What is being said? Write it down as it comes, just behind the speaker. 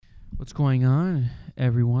What's going on,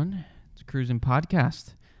 everyone? It's Cruising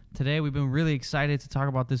Podcast. Today, we've been really excited to talk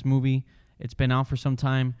about this movie. It's been out for some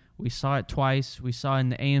time. We saw it twice. We saw it in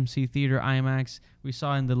the AMC Theater IMAX. We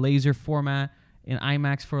saw it in the laser format in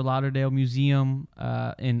IMAX Fort Lauderdale Museum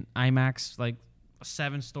in IMAX, like a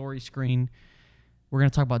 7-story screen. We're going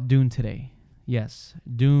to talk about Dune today. Yes,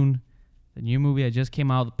 Dune, the new movie that just came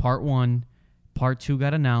out, part 1. Part 2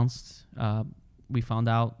 got announced. We found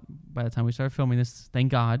out by the time we started filming this,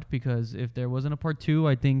 thank God, because if there wasn't a part 2,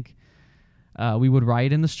 I think we would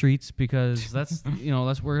riot in the streets, because let's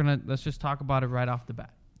just talk about it right off the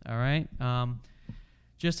bat. All right.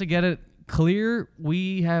 Just to get it clear,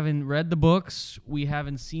 we haven't read the books. We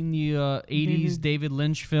haven't seen the 80s David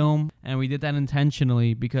Lynch film, and we did that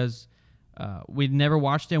intentionally because we'd never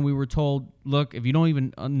watched it, and we were told, look, if you don't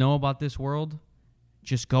even know about this world,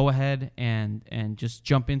 just go ahead and just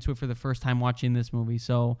jump into it for the first time watching this movie.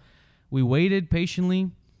 So we waited patiently.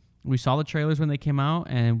 We saw the trailers when they came out,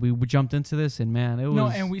 and we jumped into this, and man, it was... No,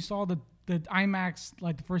 and we saw the IMAX,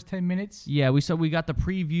 like the first 10 minutes. Yeah, we got the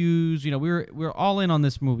previews. You know, we were all in on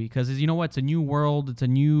this movie because, you know what, it's a new world. It's a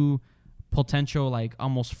new potential, like,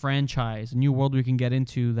 almost franchise, a new world we can get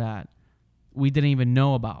into that we didn't even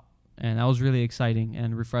know about. And that was really exciting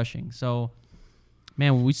and refreshing. So...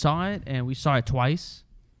 man, when we saw it, and we saw it twice,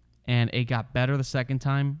 and it got better the second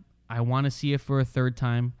time. I want to see it for a third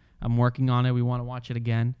time. I'm working on it. We want to watch it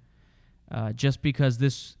again. Just because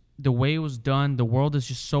the way it was done, the world is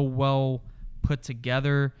just so well put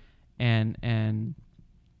together and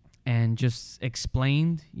just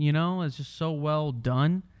explained, you know? It's just so well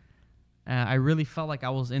done. I really felt like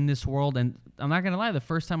I was in this world, and I'm not going to lie, the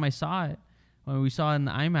first time I saw it, when we saw it in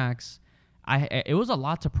the IMAX, it was a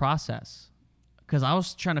lot to process. Because I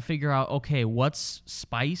was trying to figure out, okay, what's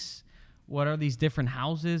Spice? What are these different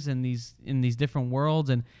houses in these different worlds?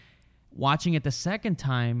 And watching it the second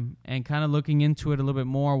time and kind of looking into it a little bit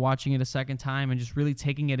more, watching it a second time and just really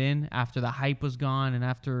taking it in after the hype was gone and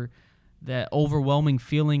after the overwhelming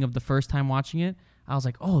feeling of the first time watching it, I was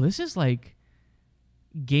like, oh, this is like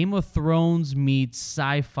Game of Thrones meets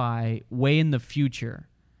sci-fi way in the future.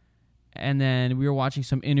 And then we were watching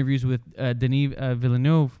some interviews with Denis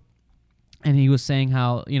Villeneuve. And he was saying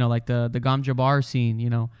how, you know, like the Gom Jabbar scene, you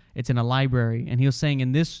know, it's in a library. And he was saying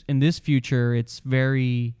in this future, it's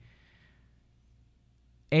very...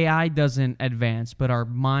 AI doesn't advance, but our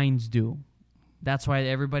minds do. That's why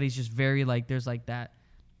everybody's just very, like, there's, like, that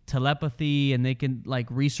telepathy, and they can, like,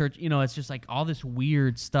 research. You know, it's just, like, all this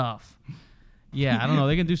weird stuff. Yeah, I don't know.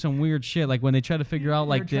 They can do some weird shit. Like, when they try to figure out,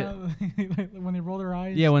 like... when they roll their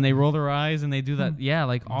eyes. Yeah, when they roll their eyes and they do that. Yeah,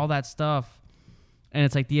 like, all that stuff. And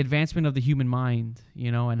it's like the advancement of the human mind,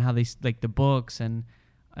 you know, and how they, like, the books and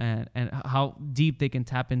how deep they can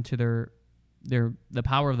tap into the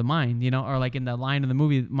power of the mind, you know, or like in the line of the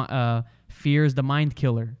movie, fear is the mind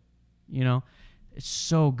killer, you know. It's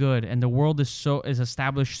so good, and the world is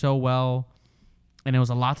established so well, and it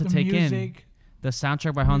was a lot to take in. The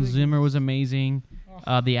soundtrack by Hans Zimmer was amazing.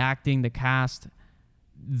 The acting, the cast,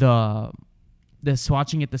 this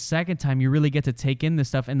watching it the second time, you really get to take in this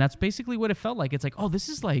stuff, and that's basically what it felt like. It's like, oh, this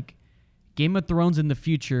is like Game of Thrones in the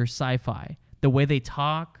future sci-fi. The way they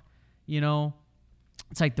talk, you know,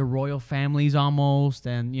 it's like the royal families almost,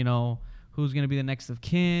 and, you know, who's going to be the next of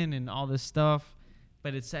kin and all this stuff.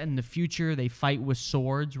 But it's set in the future. They fight with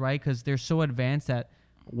swords, right? Because they're so advanced that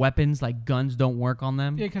weapons like guns don't work on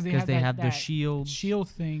them. Yeah, because they have the shield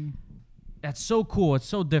thing. That's so cool. It's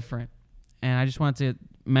so different. And I just wanted to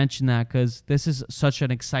mention that because this is such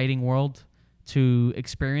an exciting world to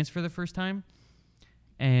experience for the first time.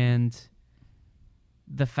 And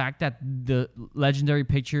the fact that the Legendary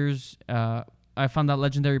Pictures, I found out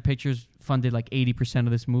Legendary Pictures funded like 80%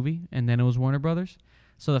 of this movie, and then it was Warner Brothers.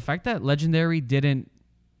 So the fact that Legendary didn't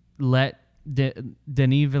let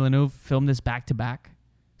Denis Villeneuve film this back-to-back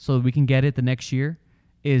so that we can get it the next year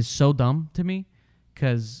is so dumb to me,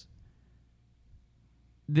 because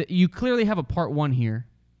you clearly have a part 1 here.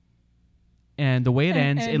 And the way it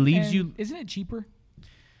ends, it leaves you... Isn't it cheaper?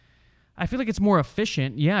 I feel like it's more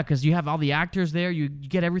efficient, yeah, because you have all the actors there, you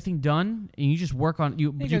get everything done, and you just work on...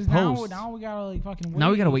 You post. Now we gotta, like, fucking wait.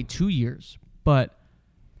 Now we gotta wait 2 years. But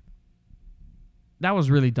that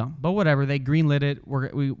was really dumb. But whatever, they greenlit it.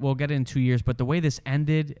 We'll get it in 2 years. But the way this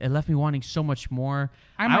ended, it left me wanting so much more.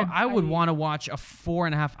 I would want to watch a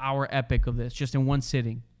 4.5-hour epic of this, just in one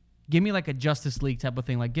sitting. Give me, like, a Justice League type of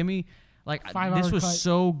thing. Like, give me... Like, this was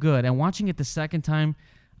so good. And watching it the second time,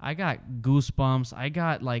 I got goosebumps. I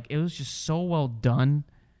got, like, it was just so well done.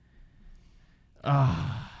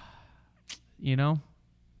 You know?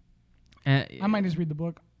 I might just read the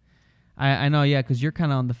book. I know, yeah, because you're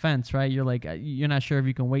kind of on the fence, right? You're like, you're not sure if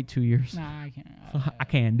you can wait 2 years. Nah, I can't. I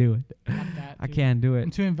can't do it. Not that, I dude. can't do it.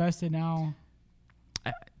 I'm too invested now.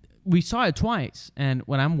 We saw it twice, and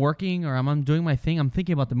when I'm working or I'm doing my thing, I'm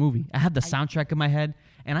thinking about the movie. I have the soundtrack in my head,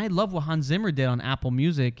 and I love what Hans Zimmer did on Apple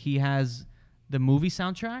Music. He has the movie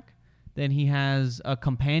soundtrack, then he has a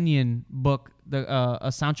companion book, a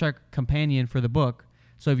soundtrack companion for the book.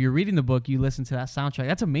 So if you're reading the book, you listen to that soundtrack.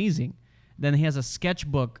 That's amazing. Then he has a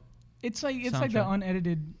sketchbook. It's like the Soundtrack.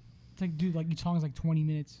 unedited. It's like, dude, like each song is like 20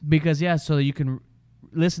 minutes. Because, yeah, so you can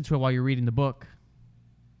listen to it while you're reading the book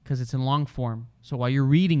because it's in long form. So while you're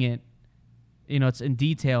reading it, you know, it's in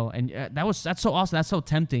detail. And that's so awesome. That's so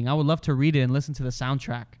tempting. I would love to read it and listen to the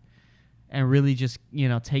soundtrack and really just, you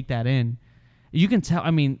know, take that in. You can tell, I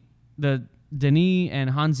mean, the Denis and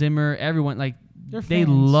Hans Zimmer, everyone, like, They're they fans.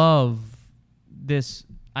 love this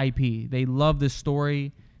IP. They love this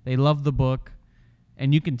story. They love the book.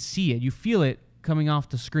 And you can see it. You feel it coming off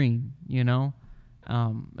the screen, you know?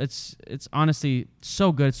 It's honestly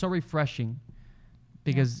so good. It's so refreshing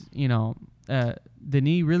because, you know,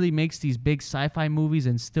 Denis really makes these big sci-fi movies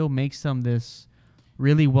and still makes them this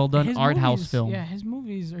really well-done His art house movies- film. Yeah, his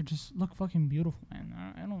movies are just look fucking beautiful, man.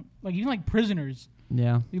 I don't like even like Prisoners.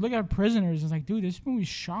 Yeah. You look at Prisoners, it's like, dude, this movie's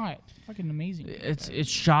shot fucking amazing. It's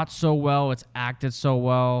shot so well. It's acted so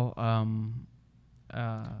well.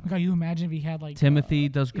 God, you imagine if he had like Timothy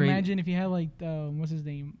does great. Imagine if he had like what's his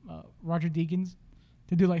name, Roger Deakins,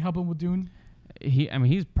 to do like help him with Dune.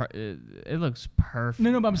 It looks perfect.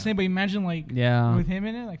 No, but I'm saying, but imagine like Yeah. with him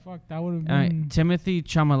in it, like fuck, that would have been. Timothy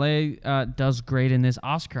Chalamet does great in this.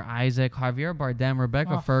 Oscar Isaac, Javier Bardem,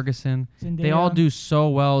 Rebecca Oh, Ferguson. Zendaya. They all do so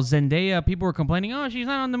well. Zendaya, people were complaining, oh, she's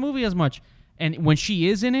not on the movie as much. And when she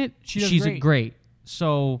is in it, She does she's great. great.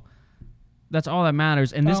 So that's all that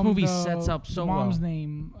matters. And this movie the sets up so mom's well.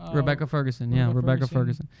 name. Rebecca Ferguson. Yeah, Rebecca Rebecca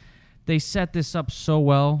Ferguson. Ferguson. They set this up so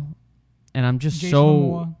well. And I'm just Jason so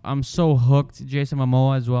Momoa. I'm so hooked. Jason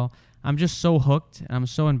Momoa as well. I'm just so hooked and I'm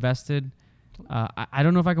so invested. I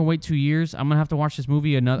don't know if I can wait 2 years. I'm gonna have to watch this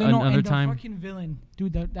movie another and time. The fucking villain,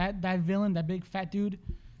 dude. That villain, that big fat dude.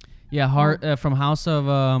 Yeah, from House of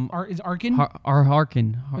Is Arkin?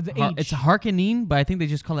 Harkin. With the H. It's Harkonnen, but I think they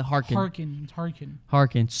just call it Harkin. Harkin. It's Harkin.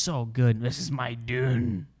 Harkin, so good. This is my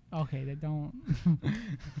Dune. Okay, they don't.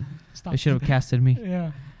 Stop. They should have casted me.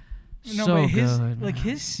 Yeah. No, So but his good, like man.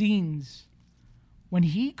 his scenes when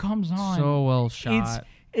he comes on, So well shot.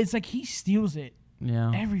 it's like he steals it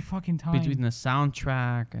Yeah. every fucking time. Between the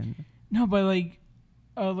soundtrack and No, but like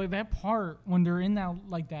that part when they're in that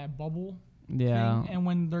like that bubble yeah, thing, and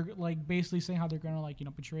when they're like basically saying how they're gonna like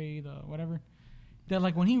portray the whatever, that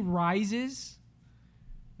like when he rises,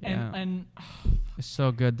 Yeah. and it's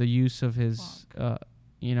so good. The use of his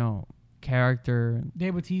character.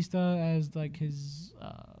 Dave Bautista as like his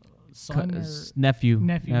son or Nephew.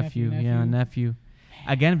 Nephew. Yeah, nephew.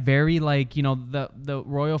 Again, very like, the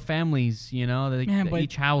royal families, Man, but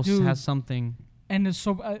each house dude, has something. and it's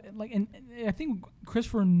so and I think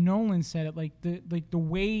Christopher Nolan said it like the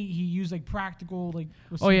way he used like practical like.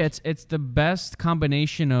 Oh yeah, it's the best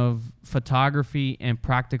combination of photography and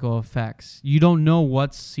practical effects. You don't know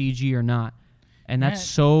what's CG or not, and that's Man.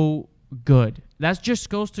 so good. That just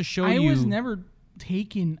goes to show I you. was never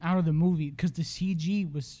taken out of the movie because the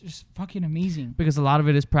CG was just fucking amazing. Because a lot of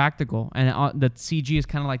it is practical, and the CG is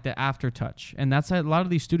kind of like the aftertouch, and that's a lot of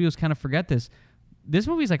these studios kind of forget this. This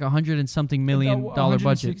movie's like $100 and something million budget.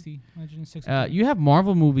 160. You have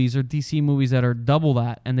Marvel movies or DC movies that are double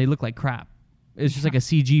that, and they look like crap. It's just like a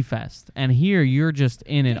CG fest. And here you're just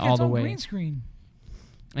in it all the way. Green screen.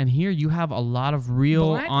 And here you have a lot of real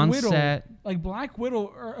Black on Widow, set. like Black Widow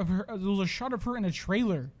of her. There was a shot of her in a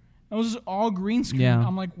trailer. It was just all green screen. Yeah.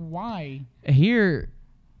 I'm like, why? Here,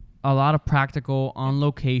 a lot of practical on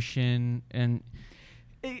location, and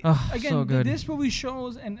Again, so good. This movie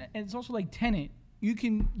shows, and it's also like Tenet. You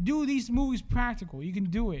can do these movies practical. You can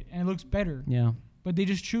do it, and it looks better. yeah. But they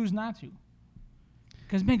just choose not to.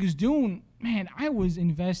 Because Dune, man, I was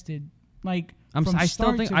invested. Like, I still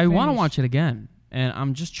start think to I want to finish. watch it again, and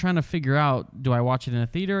I'm just trying to figure out: do I watch it in a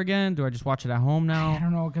theater again? Do I just watch it at home I now?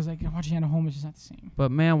 don't know, because like watching it at home is just not the same.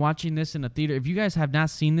 But man, watching this in a theater. If you guys have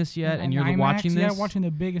not seen this yet, and you're IMAX, watching this, watching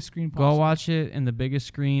the biggest screen go possible. watch it in the biggest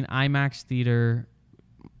screen, IMAX theater.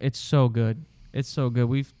 It's so good. It's so good.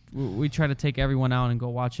 We try to take everyone out and go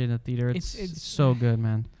watch it in a theater. It's so good,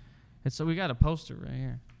 man. We got a poster right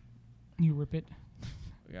here. You rip it.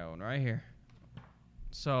 We got one right here.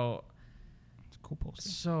 So It's cool poster.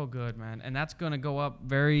 So good, man. And that's going to go up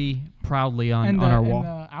very proudly on And our wall.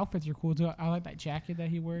 the outfits are cool too. I like that jacket that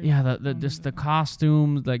he wears. Yeah, just the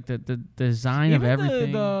costumes, like the design of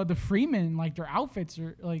everything. The Freeman, like their outfits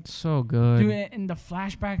are like so good. dude, and the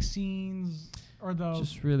flashback scenes or the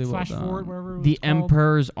just really well flash done. forward, whatever it was The called.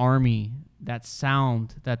 Emperor's Army, that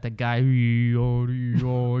sound that the guy that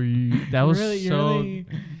was Really- so really-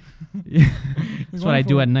 Yeah. You're That's what going I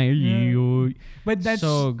do for at it. night. Yeah. But that's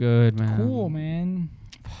so good, man. cool, man.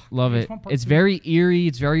 Love I it. just want part It's two. very eerie.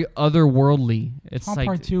 It's very otherworldly. I It's just want like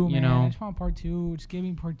part two, you man. I know. just want part two. Just give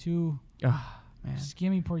me part two. Ah, man. Just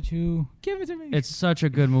give me part two. Give it to me. It's such a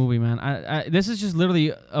good movie, man. This is just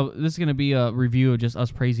literally this is gonna be a review of just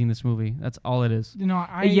us praising this movie. That's all it is. you know,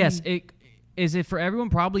 I Yes, it is it for everyone.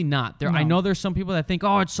 Probably not. I No. know there's some people that think,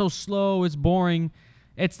 oh, it's so slow, it's boring.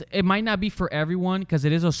 It might not be for everyone because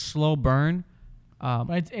it is a slow burn.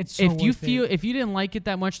 But it's so If you worth it. if you didn't like it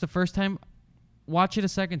that much the first time, watch it a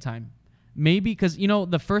second time. Maybe because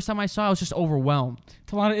the first time I saw it, I was just overwhelmed.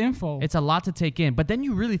 It's a lot of info. It's a lot to take in. But then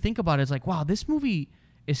you really think about it, it's like, wow, this movie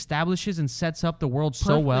establishes and sets up the world so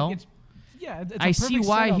Perfect. well. It's a I see perfect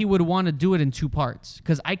why setup. he would want to do it in two parts.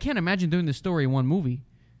 Because I can't imagine doing the story in one movie.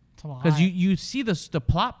 It's a lot. Because you see the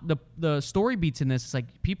plot, the story beats in this. It's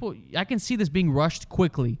like people, I can see this being rushed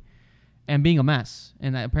quickly and being a mess.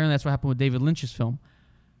 And apparently that's what happened with David Lynch's film.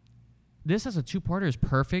 This as a two-parter is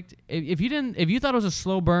perfect. If you thought it was a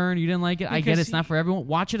slow burn, you didn't like it, I get Because it's not for everyone.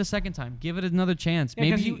 Watch it a second time. Give it another chance. Yeah,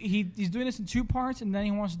 Maybe because he's doing this in two parts, and then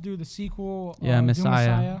he wants to do the sequel. yeah, Doom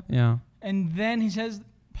Messiah. Yeah. And then he says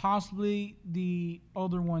possibly the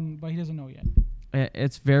other one, but he doesn't know yet.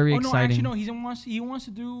 It's very No, exciting. actually, no. He wants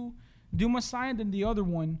to do Messiah, then the other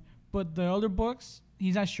one, but the other books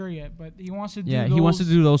he's not sure yet. But he wants to do. Yeah, he wants to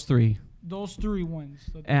do those three. those three ones.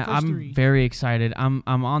 The And first I'm three. very excited. I'm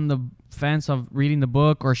on the fence of reading the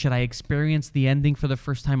book, or should I experience the ending for the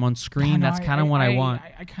first time on screen? No, That's kind of what I want.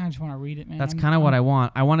 I kind of just want to read it, man. That's kind of what I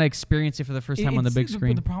want. I want to experience it for the first time on the big But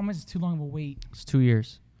screen. the problem is it's too long of a wait. It's 2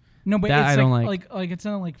 years. No, but That it's I don't like it's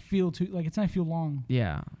not like feel too like it's not feel long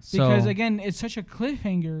Yeah. because So again it's such a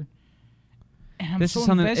cliffhanger. And I'm this so is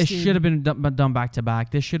something. It invested. should have been done back to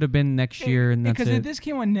back. This should have been next year, and that's because it. if this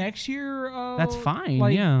came out next year, That's fine.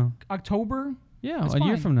 like Yeah. October, Yeah. that's A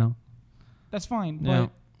year fine. from now. that's fine. Yeah.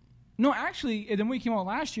 But no, actually, the movie came out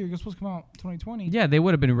last year. It was supposed to come out 2020. Yeah, they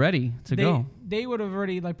would have been ready to go. They would have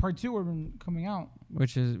already like part 2 would have been coming out.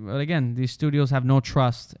 Which is, but again, these studios have no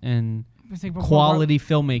trust in It's like, but quality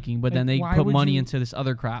filmmaking, but like, then they why put would money you- into this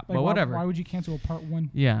other crap. Like, But whatever. Why would you cancel a part 1?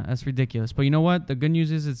 Yeah, that's ridiculous. But you know what? The good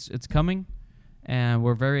news is it's coming, and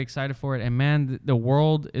we're very excited for it. And man, the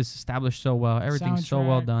world is established so well. Everything's so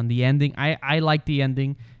well Soundtrack. done. The ending, I like the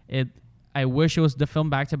ending. I wish it was the film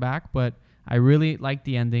back to back, but I really like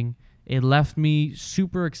the ending. It left me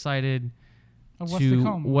super excited Of what's to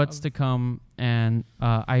come. what's to come, and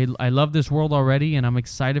I love this world already, and I'm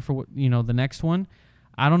excited for the next one.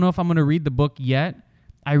 I don't know if I'm gonna read the book yet.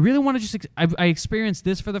 I really want to just I experienced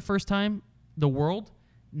this for the first time, the world.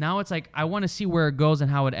 Now it's like I want to see where it goes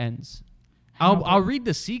and how it ends. I'll read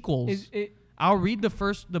the sequels. I'll read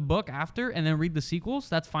the book after and then read the sequels.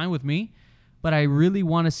 That's fine with me. But I really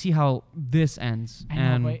want to see how this ends.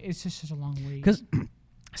 I know, but it's just such a long wait. Because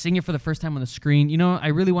seeing it for the first time on the screen, I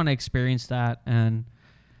really want to experience that. And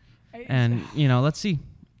let's see.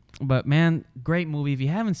 But man, great movie. If you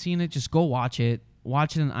haven't seen it, just go watch it.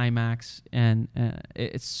 Watch it in IMAX, and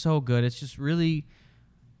it's so good. It's just really,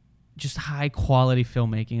 just high quality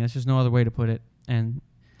filmmaking. There's just no other way to put it. And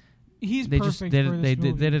he's they perfect just did for it. this They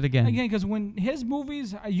movie. did it again. Again, because when his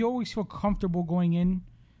movies, you always feel comfortable going in,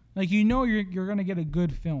 like you're gonna get a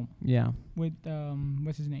good film Yeah. with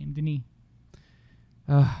what's his name, Denis.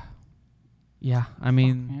 Yeah. I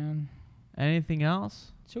mean, Fuck, man, anything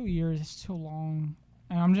else? 2 years, it's too long,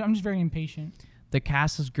 and I'm just very impatient. The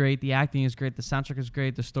cast is great. The acting is great. The soundtrack is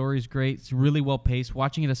great. The story is great. It's really well paced.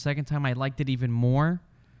 Watching it a second time, I liked it even more.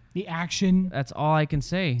 The action. That's all I can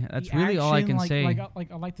say. That's the really all I action, can say.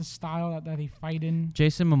 I like the style that they fight in.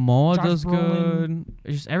 Jason Momoa Josh does Brolin. good.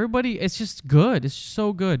 It's just everybody. It's just good. It's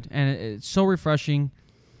so good, and it's so refreshing.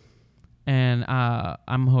 And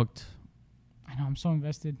I'm hooked. I know, I'm so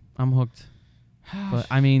invested. I'm hooked. But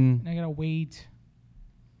I mean, I gotta wait.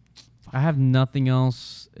 I have nothing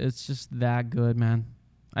else. It's just that good, man.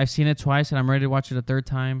 I've seen it twice, and I'm ready to watch it a third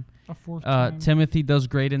time. A fourth time. Timothy does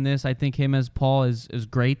great in this. I think him as Paul is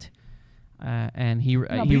great, and he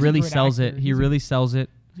but he he's a really great sells actor. it. He really sells it,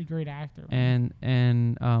 He's a great actor. Man.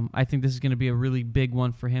 and I think this is going to be a really big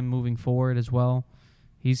one for him moving forward as well.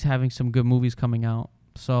 He's having some good movies coming out.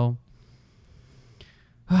 So,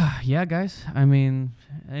 yeah, guys. I mean,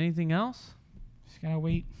 anything else? Just gotta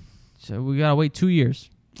wait. So we gotta wait 2 years.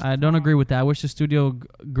 I don't agree with that. I wish the studio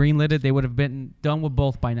greenlit it. They would have been done with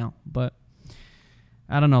both by now. But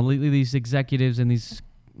I don't know. Lately, these executives and these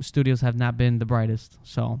studios have not been the brightest.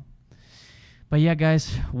 So, but yeah,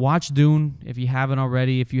 guys, watch Dune if you haven't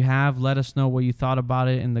already. If you have, let us know what you thought about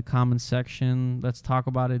it in the comments section. Let's talk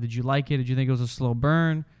about it. Did you like it? Did you think it was a slow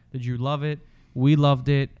burn? Did you love it? We loved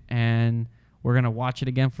it, and we're gonna watch it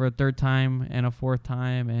again for a third time and a fourth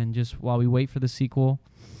time, and just while we wait for the sequel.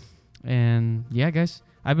 And yeah, guys,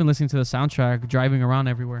 I've been listening to the soundtrack driving around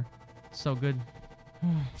everywhere. So good.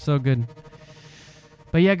 So good.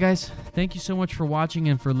 But yeah, guys, thank you so much for watching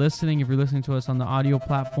and for listening. If you're listening to us on the audio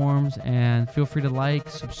platforms, and feel free to like,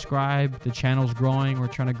 subscribe. The channel's growing. We're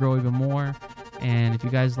trying to grow even more. And if you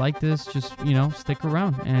guys like this, just, stick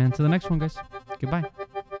around. And to the next one, guys. Goodbye.